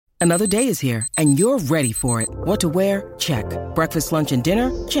Another day is here, and you're ready for it. What to wear? Check. Breakfast, lunch, and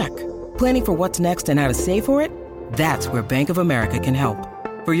dinner? Check. Planning for what's next and how to save for it? That's where Bank of America can help.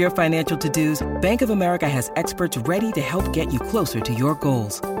 For your financial to-dos, Bank of America has experts ready to help get you closer to your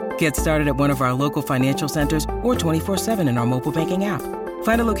goals. Get started at one of our local financial centers or 24/7 in our mobile banking app.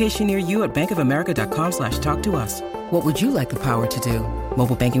 Find a location near you at bankofamerica.com/talktous. What would you like the power to do?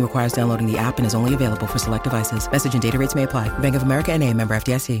 Mobile banking requires downloading the app and is only available for select devices. Message and data rates may apply. Bank of America N.A., member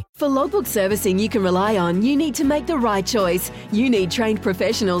FDIC. For logbook servicing you can rely on, you need to make the right choice. You need trained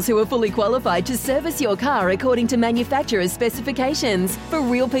professionals who are fully qualified to service your car according to manufacturer's specifications. For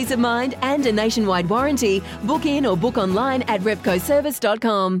real peace of mind and a nationwide warranty, book in or book online at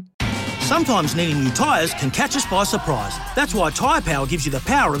repcoservice.com. Sometimes needing new tyres can catch us by surprise. That's why Tyre Power gives you the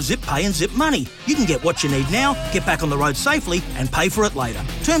power of Zip Pay and Zip Money. You can get what you need now, get back on the road safely and pay for it later.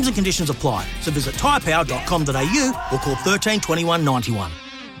 Terms and conditions apply. So visit tyrepower.com.au or call 13 21 91.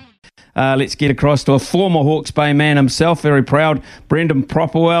 Let's get across to a former Hawke's Bay man himself, very proud, Brendan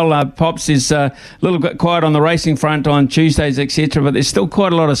Propperwell. Pops is a little bit quiet on the racing front on Tuesdays, etc., but there's still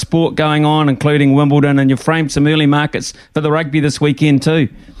quite a lot of sport going on, including Wimbledon, and you've framed some early markets for the rugby this weekend too.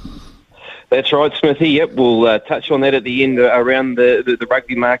 That's right, Smithy. Yep, we'll touch on that at the end around the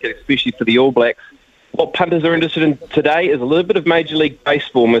rugby market, especially for the All Blacks. What punters are interested in today is a little bit of Major League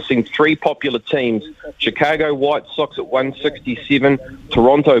Baseball. We're seeing three popular teams: Chicago White Sox at 167,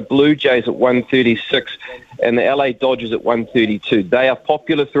 Toronto Blue Jays at 136, and the LA Dodgers at 132. They are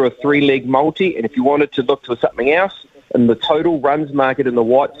popular through a three-leg multi, and if you wanted to look for something else, in the total runs market in the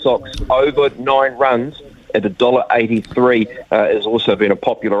White Sox, over 9 runs at $1.83 has also been a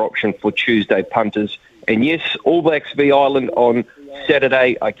popular option for Tuesday punters. And yes, All Blacks v Ireland on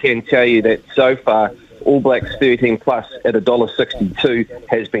Saturday. I can tell you that so far, All Blacks 13 plus at $1.62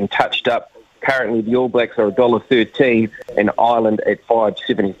 has been touched up. Currently, the All Blacks are $1.13 and Ireland at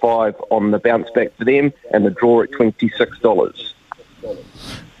 $5.75 on the bounce back for them, and the draw at $26.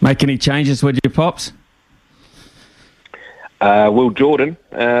 Make any changes with your Pops? Will Jordan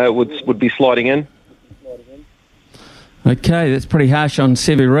would be sliding in. Okay, that's pretty harsh on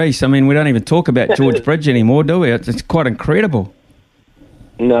Sevu Reece. I mean, we don't even talk about George Bridge anymore, do we? It's quite incredible.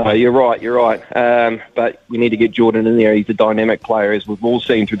 No, you're right. But we need to get Jordan in there. He's a dynamic player, as we've all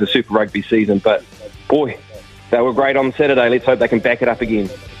seen through the Super Rugby season. But, boy, they were great on Saturday. Let's hope they can back it up again.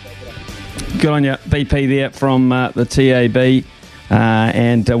 Good on you, BP there from the TAB.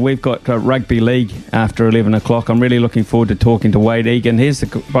 And we've got Rugby League after 11 o'clock. I'm really looking forward to talking to Wade Egan. Here's the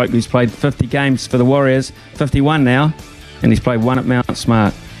bloke who's played 50 games for the Warriors, 51 now, and he's played one at Mount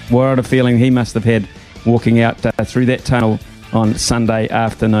Smart. What a feeling he must have had walking out through that tunnel on Sunday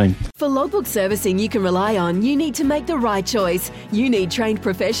afternoon. For logbook servicing you can rely on, you need to make the right choice. You need trained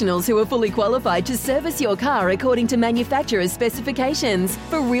professionals who are fully qualified to service your car according to manufacturer's specifications.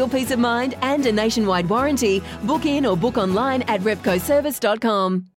 For real peace of mind and a nationwide warranty, book in or book online at repcoservice.com.